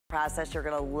process. You're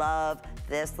gonna love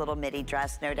this little midi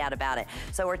dress, no doubt about it.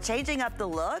 So we're changing up the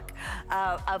look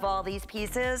of all these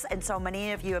pieces, and so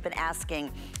many of you have been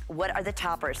asking, what are the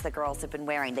toppers the girls have been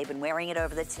wearing? They've been wearing it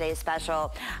over the Today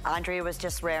Special. Andrea was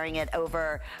just wearing it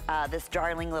over this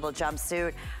darling little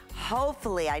jumpsuit.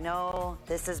 Hopefully, I know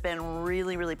this has been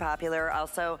really, really popular.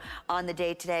 Also, on the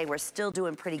day today, we're still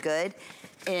doing pretty good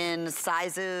in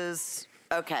sizes,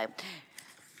 okay.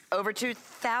 Over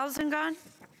 2,000 gone?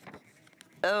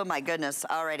 Oh my goodness,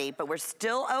 already, but we're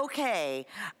still okay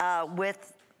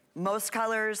with most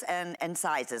colors and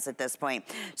sizes at this point.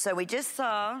 So we just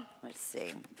saw, let's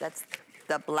see, that's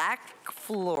the black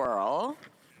floral.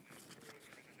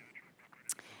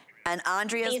 And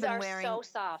Andrea's been wearing— These are so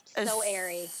soft, so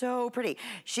airy. So pretty.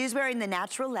 She's wearing the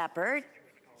natural leopard.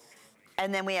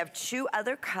 And then we have two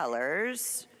other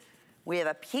colors. We have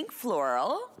a pink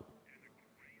floral.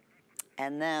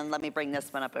 And then let me bring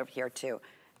this one up over here too.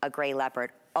 A gray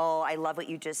leopard. Oh, I love what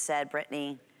you just said,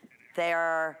 Brittany.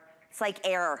 It's like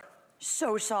air,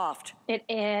 so soft. It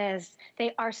is.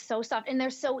 They are so soft and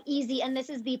they're so easy. And this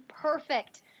is the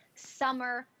perfect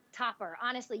summer topper.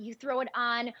 Honestly, you throw it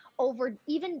on over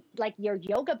even like your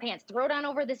yoga pants, throw it on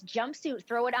over this jumpsuit,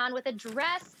 throw it on with a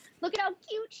dress. Look at how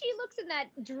cute she looks in that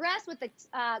dress with the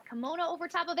kimono over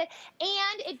top of it.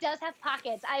 And it does have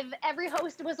pockets. Every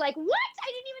host was like, what? I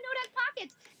didn't even know it had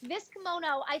pockets. This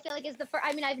kimono, I feel like is the first,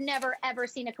 I mean, I've never ever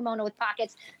seen a kimono with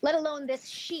pockets, let alone this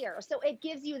sheer. So it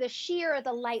gives you the sheer,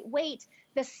 the lightweight,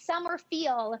 the summer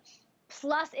feel,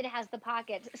 plus it has the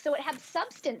pockets. So it has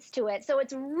substance to it. So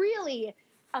it's really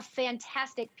a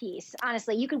fantastic piece.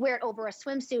 Honestly, you could wear it over a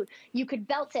swimsuit. You could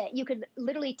belt it. You could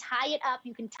literally tie it up.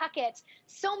 You can tuck it.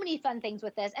 So many fun things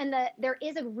with this. And there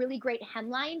is a really great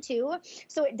hemline too.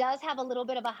 So it does have a little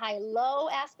bit of a high-low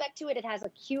aspect to it. It has a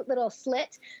cute little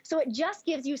slit. So it just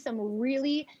gives you some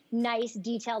really nice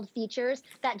detailed features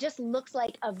that just looks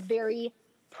like a very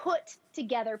put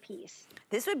together piece.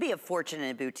 This would be a fortune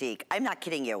in a boutique. I'm not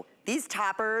kidding you. These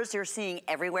toppers you're seeing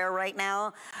everywhere right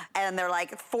now, and they're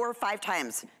like 4 or 5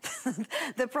 times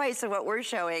the price of what we're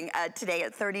showing today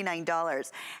at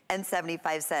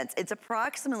 $39.75. It's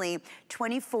approximately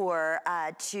 24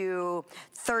 to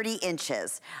 30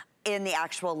 inches in the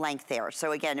actual length there.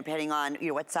 So again, depending on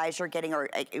what size you're getting,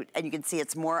 and you can see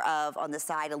it's more of on the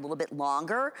side a little bit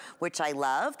longer, which I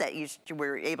love that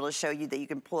we're able to show you that you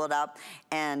can pull it up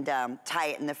and tie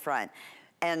it in the front.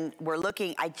 And we're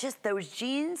looking, those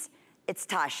jeans, it's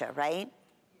Tasha, right?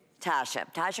 Tasha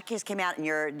just came out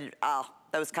and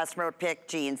those customer pick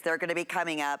jeans, they're gonna be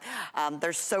coming up.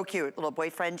 They're so cute, little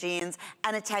boyfriend jeans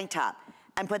and a tank top.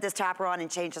 And put this topper on and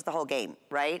changes the whole game,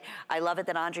 right? I love it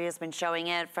that Andrea's been showing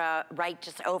it right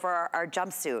just over our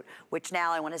jumpsuit, which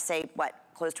now I wanna say,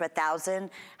 close to 1,000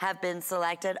 have been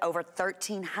selected. Over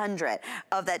 1,300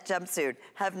 of that jumpsuit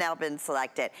have now been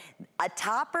selected. A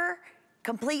topper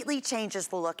completely changes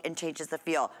the look and changes the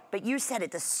feel. But you said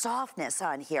it, the softness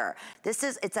on here. It's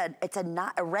a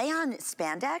rayon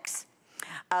spandex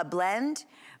blend.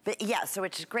 But yeah, so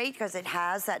it's great because it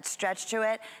has that stretch to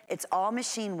it. It's all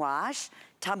machine wash,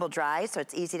 tumble dry, so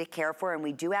it's easy to care for. And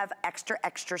we do have extra,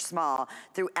 extra small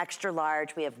through extra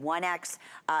large. We have 1X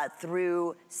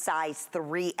through size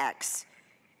 3X.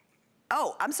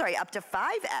 Oh, I'm sorry, up to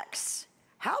 5X.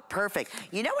 How perfect.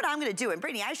 You know what I'm gonna do? And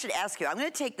Brittany, I should ask you, I'm gonna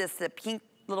take the pink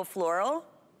little floral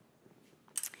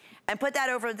and put that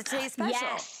over the Today Special.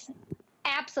 Yes.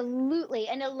 Absolutely,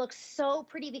 and it looks so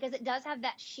pretty because it does have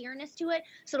that sheerness to it,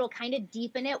 so it'll kind of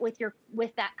deepen it with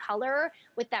that color,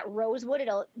 with that rosewood.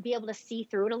 It'll be able to see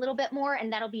through it a little bit more,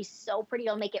 and that'll be so pretty.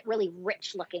 It'll make it really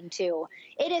rich looking too.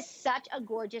 It is such a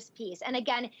gorgeous piece, and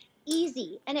again,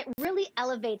 easy, and it really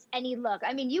elevates any look.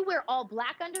 I mean, you wear all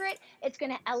black under it, it's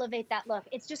gonna elevate that look.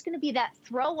 It's just gonna be that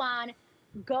throw on,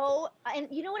 go, and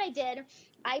you know what I did?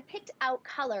 I picked out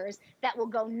colors that will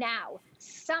go now.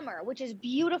 Summer, which is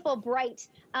beautiful, bright.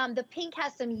 The pink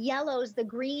has some yellows, the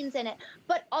greens in it,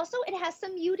 but also it has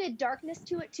some muted darkness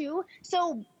to it too.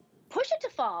 So push it to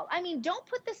fall. I mean, don't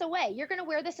put this away. You're gonna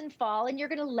wear this in fall and you're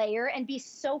gonna layer and be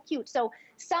so cute. So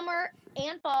summer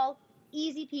and fall,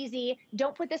 easy peasy.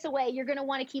 Don't put this away. You're gonna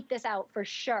wanna keep this out for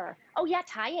sure. Oh yeah,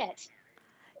 tie it.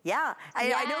 Yeah,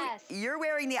 I know you're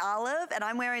wearing the olive and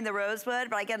I'm wearing the rosewood,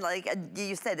 but again, like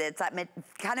you said, it's that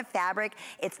kind of fabric.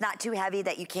 It's not too heavy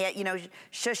that you can't,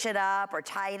 shush it up or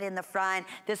tie it in the front.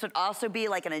 This would also be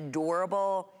like an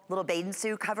adorable little bathing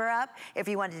suit cover up if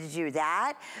you wanted to do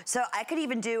that. So I could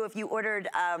even do, if you ordered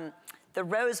the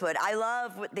rosewood, I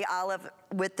love the olive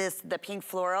with the pink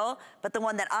floral, but the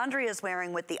one that Andrea's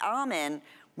wearing with the almond,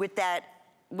 with that,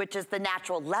 which is the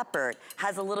natural leopard,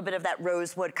 has a little bit of that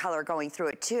rosewood color going through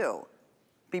it too.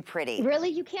 be pretty. Really,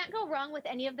 you can't go wrong with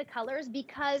any of the colors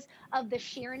because of the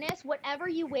sheerness. Whatever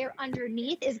you wear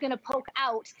underneath is going to poke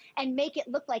out and make it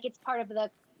look like it's part of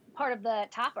the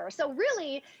topper. So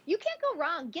really, you can't go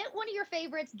wrong. Get one of your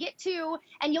favorites, get two,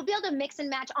 and you'll be able to mix and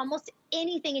match almost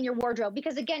anything in your wardrobe,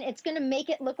 because again, it's going to make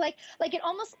it look like it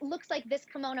almost looks like this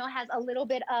kimono has a little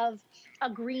bit of a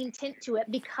green tint to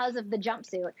it because of the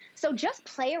jumpsuit. So just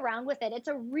play around with it. It's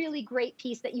a really great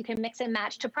piece that you can mix and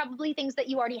match to probably things that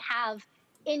you already have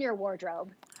in your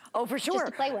wardrobe. Oh, for sure. Just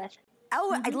to play with.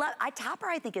 Oh, topper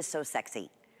I think is so sexy.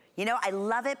 You know, I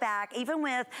love it back, even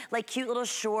with like cute little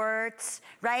shorts,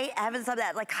 right? Having some of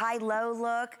that like high-low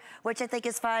look, which I think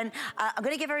is fun. I'm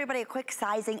gonna give everybody a quick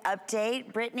sizing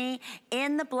update. Brittany,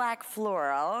 in the black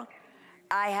floral,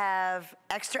 I have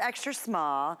extra, extra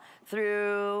small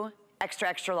through extra,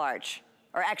 extra large,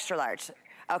 or extra large.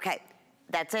 Okay,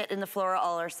 that's it in the floral.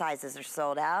 All our sizes are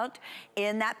sold out.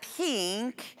 In that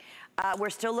pink, we're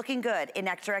still looking good in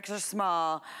extra, extra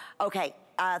small. Okay,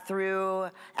 through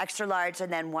extra large,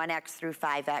 and then 1X through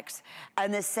 5X.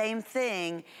 And the same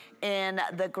thing in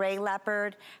the gray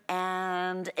leopard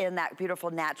and in that beautiful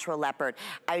natural leopard.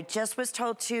 I just was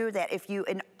told too that if you,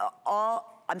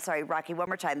 I'm sorry, Rocky, one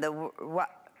more time.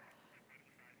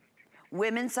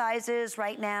 Women's sizes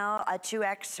right now,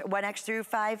 2X, 1X through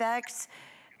 5X,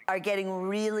 are getting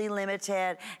really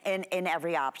limited in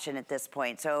every option at this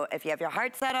point. So if you have your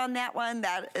heart set on that one,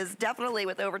 that is definitely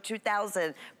with over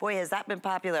 2,000, boy, has that been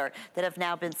popular, that have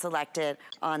now been selected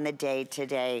on the day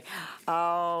today.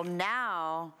 Oh,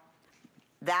 now,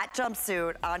 that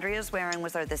jumpsuit Andrea's wearing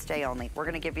was our this day only. We're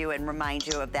gonna give you and remind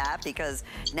you of that because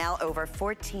now over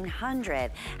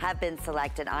 1,400 have been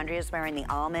selected. Andrea's wearing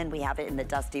the almond. We have it in the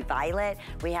dusty violet.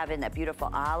 We have it in the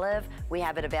beautiful olive. We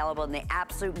have it available in the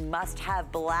absolute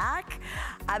must-have black.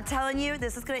 I'm telling you,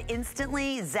 this is gonna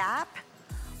instantly zap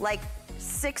like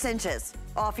 6 inches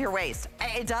off your waist.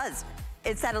 It does.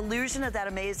 It's that illusion of that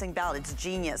amazing belt. It's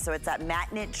genius. So it's that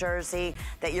matte knit jersey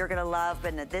that you're gonna love,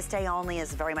 but this day only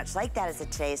is very much like that as a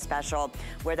today's special,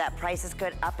 where that price is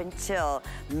good up until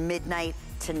midnight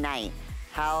tonight.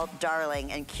 How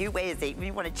darling and cute way is it?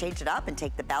 You want to change it up and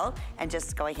take the belt and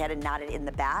just go ahead and knot it in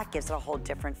the back. Gives it a whole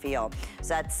different feel. So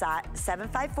that's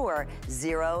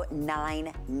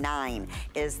 754099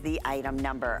 is the item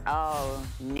number. Oh,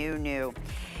 new.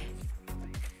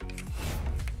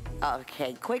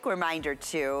 Okay, quick reminder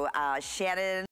too, Shannon